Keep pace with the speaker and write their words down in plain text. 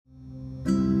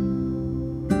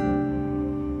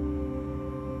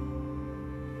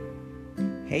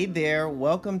Hey there,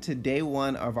 welcome to day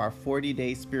one of our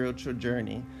 40-day spiritual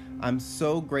journey. I'm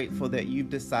so grateful that you've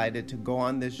decided to go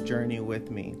on this journey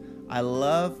with me. I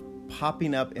love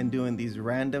popping up and doing these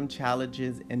random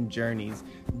challenges and journeys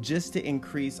just to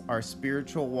increase our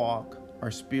spiritual walk,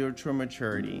 our spiritual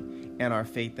maturity, and our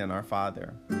faith in our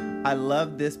Father. I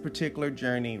love this particular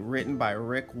journey written by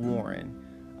Rick Warren,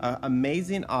 an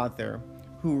amazing author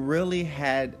who really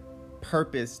had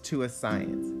purpose to a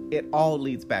science. It all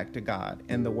leads back to God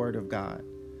and the Word of God.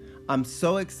 I'm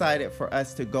so excited for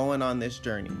us to go on this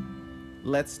journey.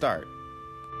 Let's start.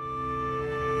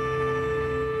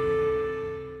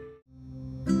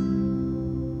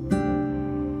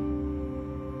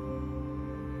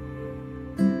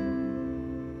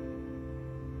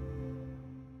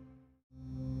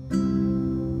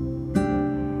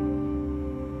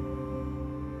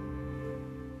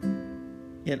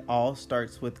 It all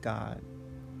starts with God.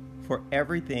 For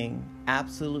everything,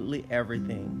 absolutely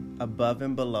everything, above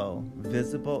and below,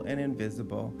 visible and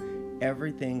invisible,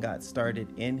 everything got started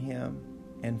in Him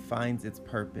and finds its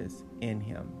purpose in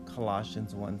Him.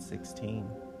 Colossians 1:16.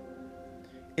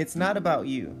 It's not about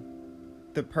you.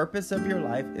 The purpose of your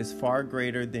life is far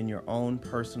greater than your own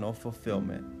personal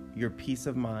fulfillment, your peace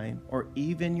of mind, or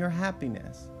even your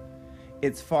happiness.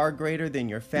 It's far greater than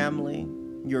your family,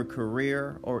 your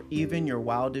career, or even your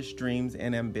wildest dreams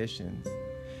and ambitions.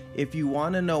 If you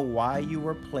want to know why you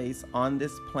were placed on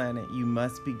this planet, you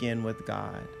must begin with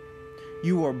God.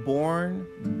 You were born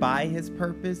by His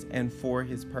purpose and for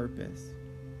His purpose.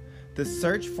 The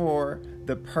search for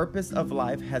the purpose of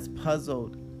life has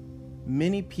puzzled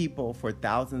many people for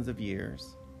thousands of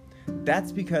years.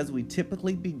 That's because we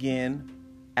typically begin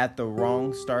at the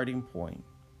wrong starting point,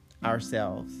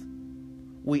 ourselves.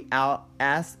 We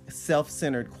ask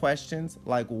self-centered questions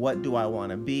like, what do I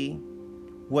want to be?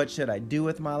 What should I do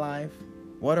with my life?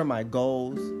 What are my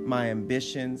goals, my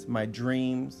ambitions, my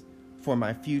dreams for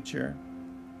my future?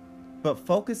 But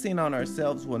focusing on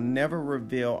ourselves will never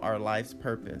reveal our life's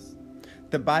purpose.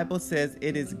 The Bible says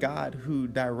it is God who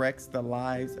directs the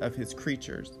lives of His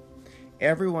creatures.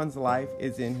 Everyone's life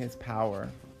is in His power.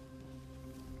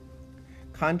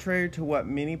 Contrary to what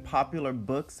many popular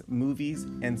books, movies,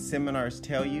 and seminars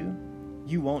tell you,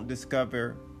 you won't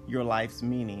discover your life's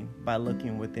meaning by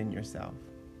looking within yourself.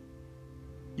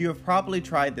 You have probably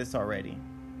tried this already.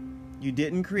 You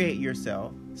didn't create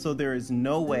yourself, so there is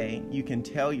no way you can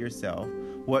tell yourself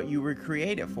what you were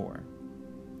created for.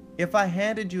 If I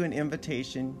handed you an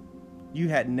invitation you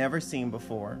had never seen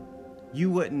before,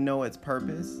 you wouldn't know its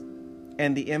purpose,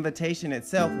 and the invitation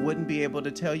itself wouldn't be able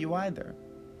to tell you either.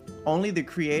 Only the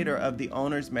creator of the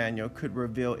owner's manual could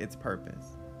reveal its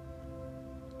purpose.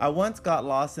 I once got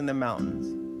lost in the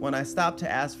mountains. When I stopped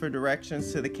to ask for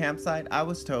directions to the campsite, I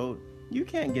was told, "You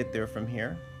can't get there from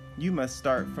here. You must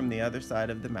start from the other side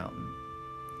of the mountain."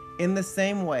 In the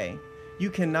same way,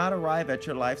 you cannot arrive at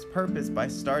your life's purpose by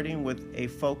starting with a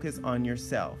focus on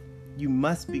yourself. You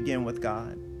must begin with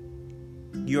God,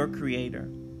 your creator.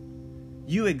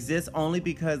 You exist only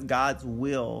because God's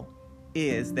will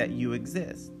is that you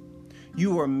exist.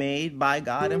 You were made by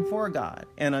God and for God,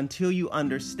 and until you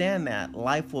understand that,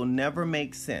 life will never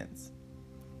make sense.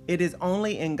 It is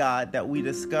only in God that we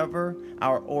discover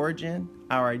our origin,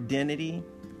 our identity,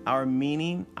 our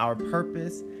meaning, our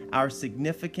purpose, our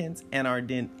significance, and our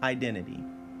identity.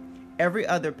 Every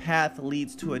other path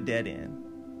leads to a dead end.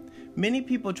 Many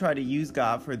people try to use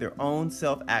God for their own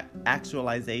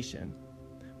self-actualization,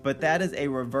 but that is a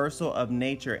reversal of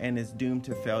nature and is doomed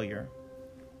to failure.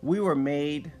 We were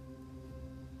made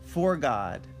for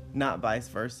God, not vice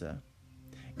versa.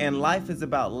 And life is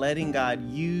about letting God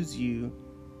use you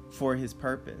for His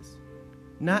purpose,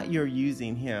 not your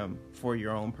using Him for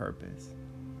your own purpose.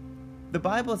 The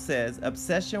Bible says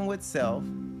obsession with self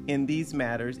in these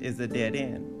matters is a dead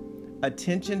end.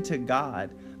 Attention to God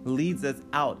leads us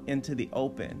out into the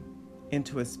open,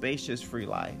 into a spacious, free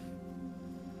life.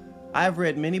 I've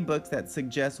read many books that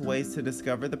suggest ways to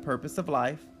discover the purpose of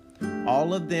life.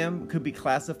 All of them could be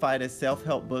classified as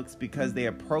self-help books because they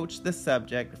approach the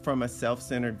subject from a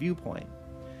self-centered viewpoint.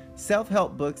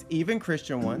 Self-help books, even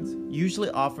Christian ones,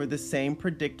 usually offer the same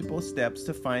predictable steps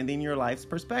to finding your life's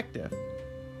perspective.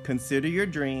 Consider your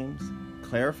dreams,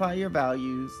 clarify your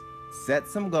values, set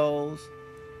some goals,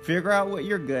 figure out what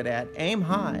you're good at, aim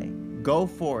high, go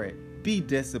for it, be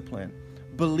disciplined,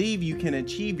 believe you can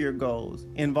achieve your goals,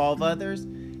 involve others,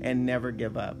 and never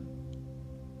give up.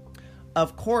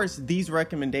 Of course, these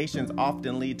recommendations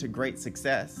often lead to great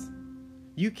success.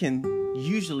 You can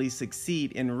usually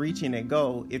succeed in reaching a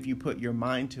goal if you put your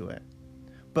mind to it.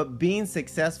 But being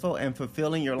successful and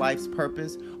fulfilling your life's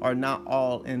purpose are not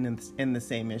all in the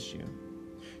same issue.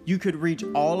 You could reach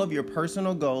all of your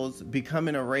personal goals,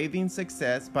 becoming a raving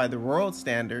success by the world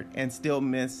standard, and still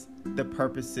miss the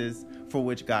purposes for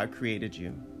which God created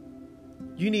you.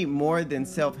 You need more than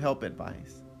self-help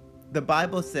advice. The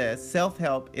Bible says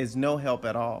self-help is no help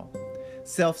at all.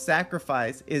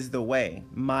 Self-sacrifice is the way,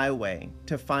 my way,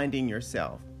 to finding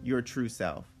yourself, your true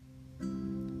self.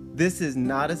 This is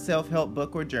not a self-help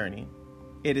book or journey.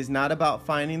 It is not about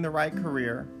finding the right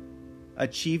career,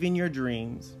 achieving your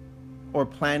dreams, or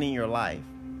planning your life.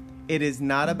 It is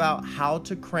not about how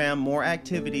to cram more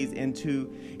activities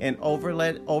into an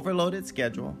overloaded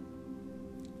schedule.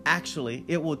 Actually,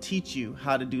 it will teach you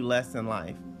how to do less in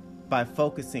life by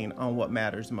focusing on what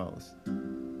matters most.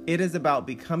 It is about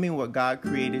becoming what God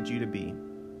created you to be.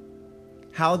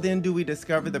 How then do we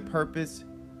discover the purpose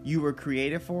you were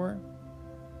created for?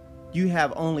 You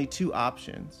have only two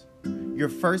options. Your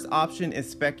first option is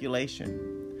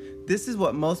speculation. This is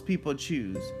what most people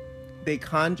choose. They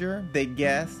conjure, they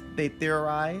guess, they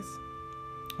theorize.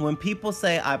 When people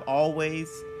say, I've always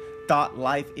thought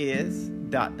life is ...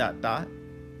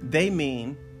 they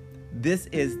mean, this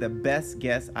is the best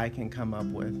guess I can come up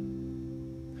with.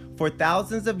 For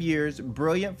thousands of years,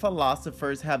 brilliant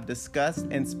philosophers have discussed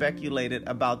and speculated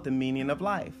about the meaning of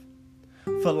life.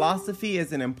 Philosophy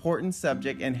is an important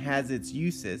subject and has its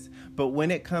uses, but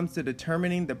when it comes to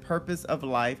determining the purpose of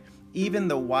life, even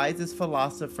the wisest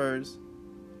philosophers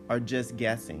are just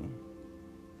guessing.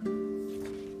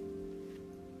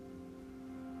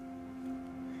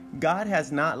 God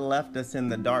has not left us in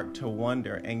the dark to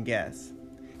wonder and guess.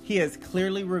 He has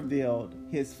clearly revealed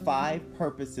His 5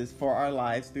 purposes for our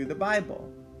lives through the Bible.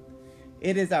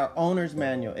 It is our owner's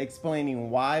manual explaining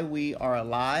why we are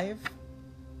alive,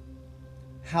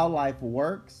 how life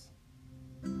works,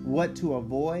 what to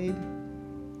avoid,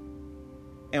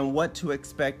 and what to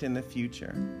expect in the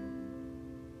future.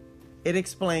 It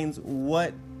explains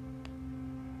what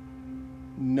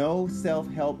no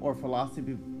self-help or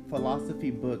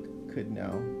philosophy book could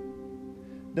know.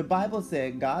 The Bible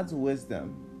said God's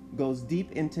wisdom goes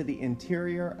deep into the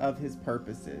interior of His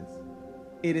purposes.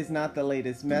 It is not the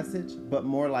latest message, but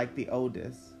more like the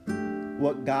oldest.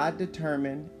 What God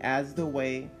determined as the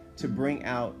way to bring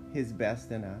out His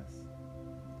best in us.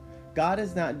 God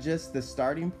is not just the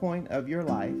starting point of your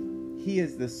life, He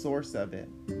is the source of it.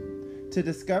 To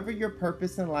discover your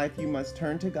purpose in life, you must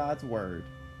turn to God's Word,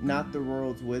 not the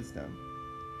world's wisdom.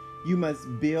 You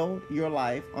must build your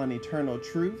life on eternal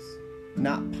truths,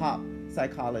 not pop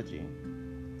psychology,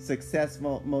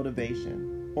 successful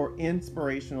motivation, or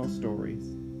inspirational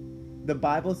stories. The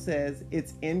Bible says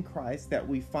it's in Christ that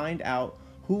we find out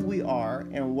who we are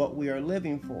and what we are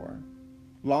living for.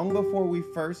 Long before we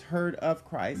first heard of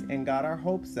Christ and got our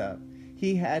hopes up,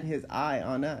 He had His eye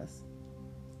on us,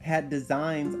 had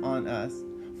designs on us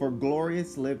for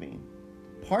glorious living.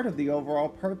 Part of the overall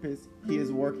purpose He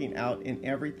is working out in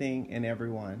everything and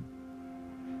everyone.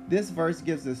 This verse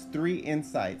gives us 3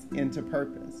 insights into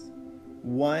purpose.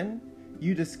 1,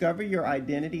 you discover your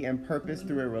identity and purpose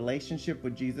through a relationship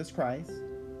with Jesus Christ.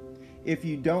 If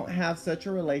you don't have such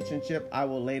a relationship, I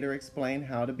will later explain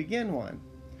how to begin one.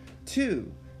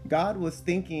 2, God was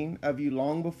thinking of you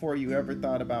long before you ever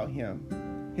thought about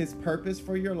Him. His purpose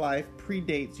for your life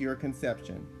predates your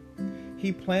conception.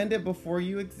 He planned it before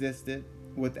you existed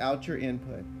without your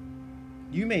input.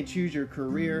 You may choose your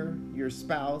career, your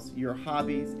spouse, your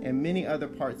hobbies, and many other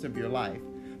parts of your life,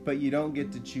 but you don't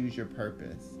get to choose your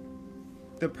purpose.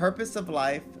 The purpose of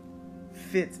life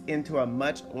fits into a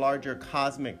much larger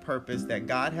cosmic purpose that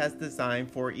God has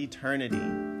designed for eternity.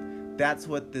 That's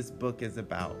what this book is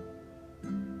about.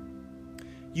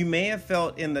 You may have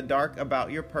felt in the dark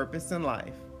about your purpose in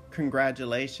life.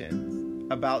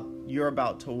 Congratulations, you're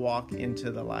about to walk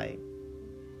into the light.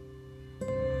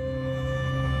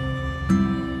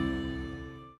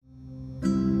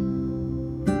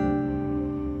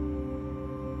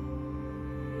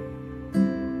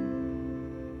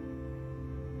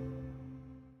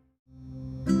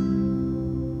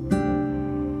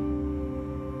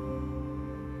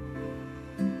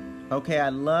 Okay, I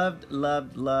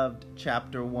loved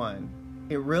chapter 1.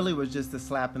 It really was just a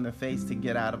slap in the face to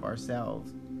get out of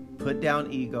ourselves. Put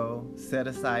down ego, set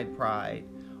aside pride,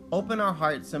 open our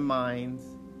hearts and minds,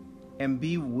 and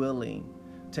be willing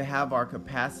to have our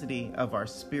capacity of our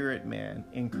spirit man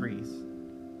increase.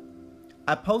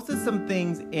 I posted some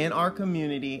things in our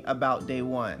community about day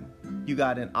 1. You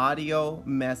got an audio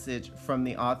message from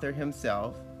the author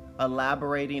himself,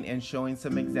 elaborating and showing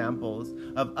some examples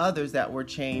of others that were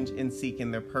changed in seeking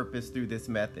their purpose through this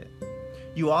method.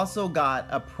 You also got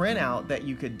a printout that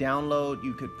you could download,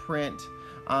 you could print,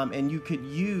 and you could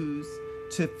use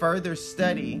to further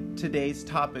study today's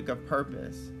topic of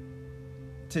purpose.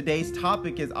 Today's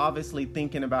topic is obviously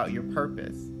thinking about your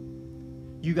purpose.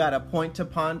 You got a point to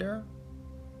ponder,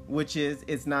 which is,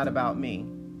 it's not about me.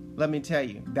 Let me tell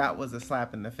you, that was a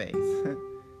slap in the face.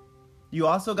 You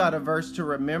also got a verse to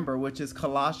remember, which is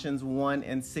Colossians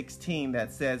 1:16,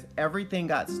 that says, everything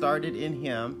got started in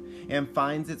him and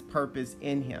finds its purpose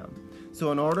in him.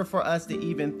 So in order for us to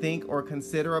even think or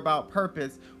consider about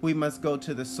purpose, we must go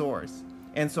to the source.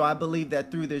 And so I believe that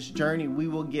through this journey, we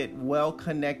will get well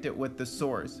connected with the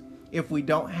source. If we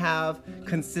don't have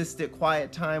consistent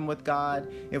quiet time with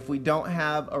God, if we don't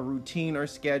have a routine or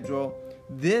schedule,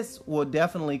 this will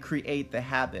definitely create the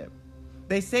habit.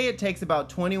 They say it takes about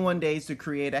 21 days to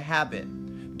create a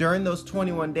habit. During those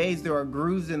 21 days, there are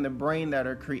grooves in the brain that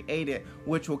are created,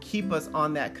 which will keep us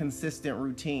on that consistent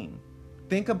routine.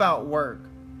 Think about work.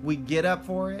 We get up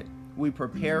for it, we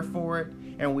prepare for it,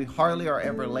 and we hardly are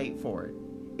ever late for it.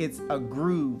 It's a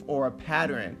groove or a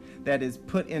pattern that is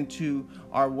put into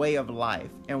our way of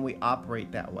life, and we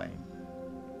operate that way.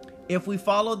 If we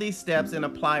follow these steps and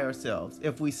apply ourselves,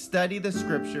 if we study the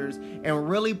scriptures and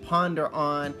really ponder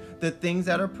on the things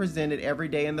that are presented every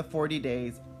day in the 40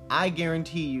 days, I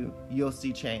guarantee you, you'll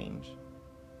see change.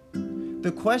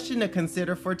 The question to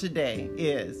consider for today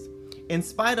is, in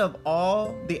spite of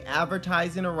all the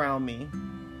advertising around me,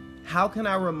 how can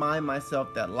I remind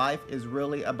myself that life is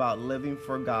really about living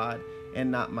for God and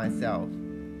not myself?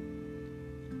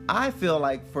 I feel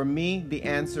like for me, the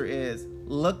answer is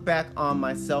look back on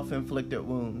my self-inflicted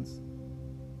wounds.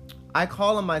 I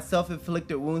call them my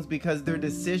self-inflicted wounds because they're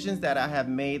decisions that I have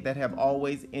made that have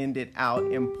always ended out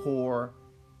in poor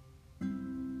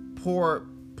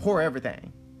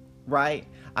everything, right?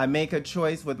 I make a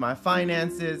choice with my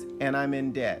finances and I'm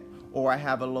in debt, or I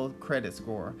have a low credit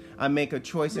score. I make a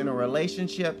choice in a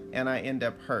relationship and I end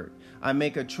up hurt. I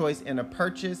make a choice in a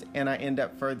purchase and I end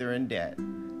up further in debt,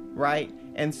 right?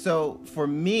 And so for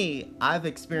me, I've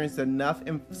experienced enough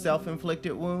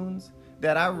self-inflicted wounds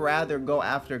that I'd rather go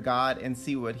after God and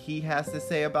see what he has to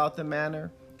say about the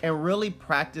matter and really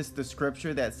practice the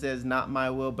scripture that says, not my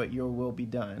will, but your will be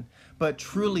done. But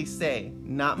truly say,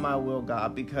 not my will,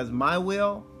 God, because my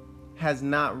will has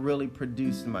not really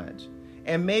produced much.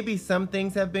 And maybe some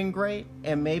things have been great,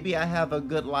 and maybe I have a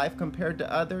good life compared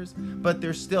to others, but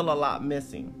there's still a lot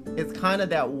missing. It's kind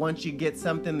of that once you get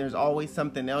something, there's always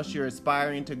something else you're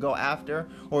aspiring to go after,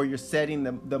 or you're setting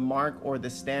the mark or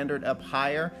the standard up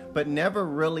higher, but never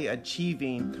really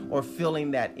achieving or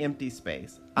filling that empty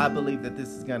space. I believe that this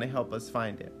is going to help us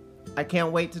find it. I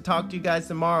can't wait to talk to you guys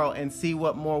tomorrow and see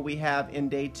what more we have in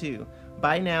day 2.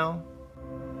 Bye now.